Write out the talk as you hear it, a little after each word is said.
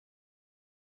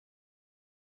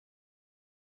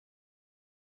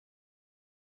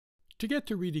To get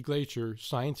to Reedy Glacier,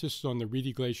 scientists on the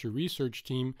Reedy Glacier research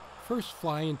team first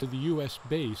fly into the U.S.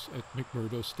 base at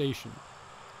McMurdo Station.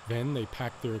 Then they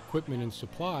pack their equipment and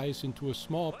supplies into a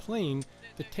small plane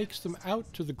that takes them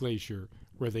out to the glacier,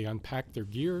 where they unpack their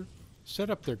gear, set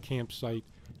up their campsite,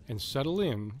 and settle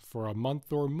in for a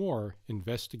month or more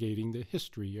investigating the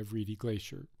history of Reedy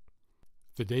Glacier.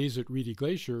 The days at Reedy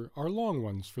Glacier are long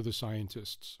ones for the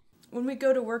scientists. When we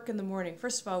go to work in the morning,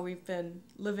 first of all, we've been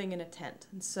living in a tent,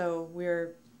 and so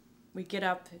we get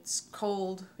up, it's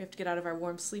cold, we have to get out of our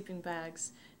warm sleeping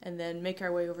bags, and then make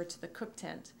our way over to the cook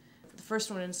tent. The first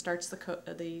one in starts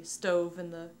the stove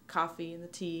and the coffee and the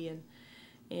tea,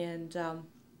 and so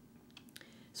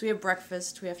we have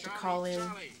breakfast. We have to call in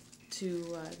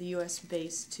to the U.S.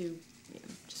 base to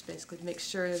just basically make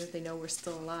sure that they know we're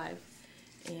still alive,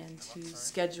 and to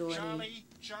schedule any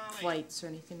flights or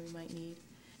anything we might need.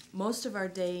 Most of our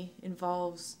day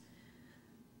involves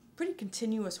pretty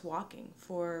continuous walking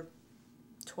for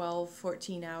 12,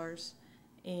 14 hours,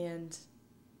 and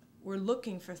we're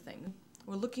looking for things.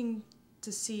 We're looking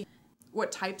to see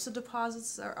what types of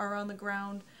deposits are on the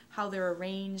ground, how they're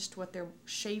arranged, what their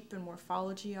shape and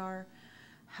morphology are,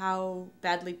 how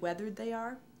badly weathered they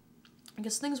are. I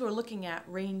guess things we're looking at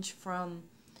range from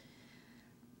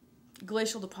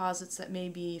glacial deposits that may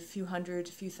be a few hundred,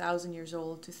 a few thousand years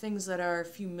old, to things that are a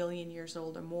few million years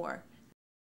old or more.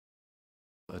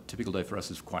 A typical day for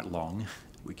us is quite long.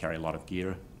 We carry a lot of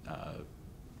gear,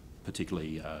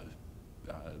 particularly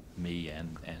me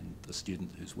and the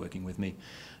student who's working with me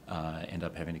end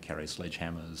up having to carry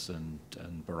sledgehammers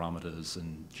and barometers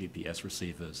and GPS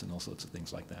receivers and all sorts of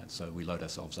things like that. So we load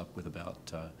ourselves up with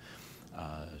about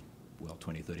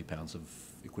 20, 30 pounds of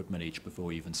equipment each before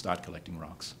we even start collecting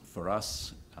rocks. For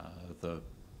us, the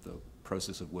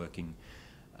process of working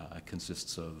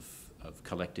consists of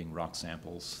collecting rock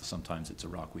samples. Sometimes it's a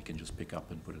rock we can just pick up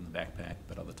and put in the backpack,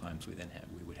 but other times we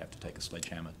would have to take a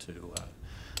sledgehammer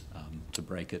to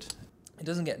break it. It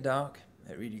doesn't get dark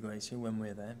at Reedy Glacier when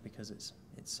we're there because it's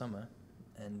summer,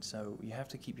 and so you have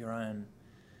to keep your eye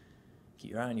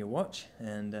on your watch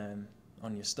and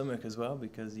on your stomach as well,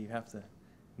 because you have to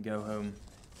go home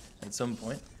at some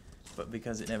point. But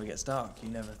because it never gets dark, you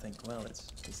never think, well,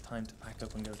 it's time to pack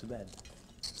up and go to bed.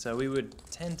 So we would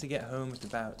tend to get home at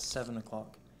about 7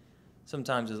 o'clock,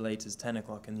 sometimes as late as 10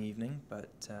 o'clock in the evening,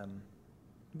 but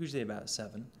usually about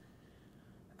 7.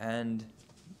 And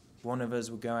one of us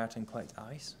would go out and collect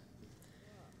ice.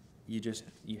 You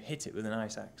hit it with an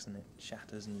ice axe and it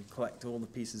shatters, and you collect all the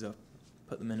pieces up,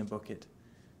 put them in a bucket,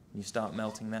 and you start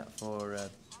melting that for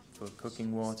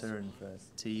cooking water and for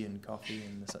tea and coffee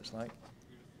and the such like.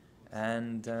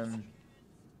 And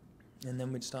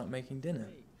then we'd start making dinner.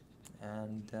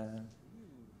 And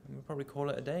we'd probably call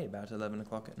it a day about 11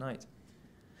 o'clock at night.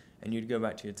 And you'd go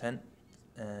back to your tent,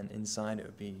 and inside it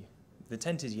would be, the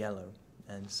tent is yellow,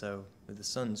 and so with the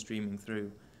sun streaming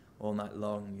through all night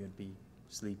long, you'd be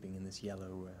sleeping in this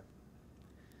yellow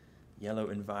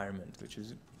environment, which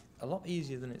is a lot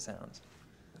easier than it sounds.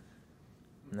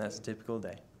 And that's a typical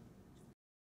day.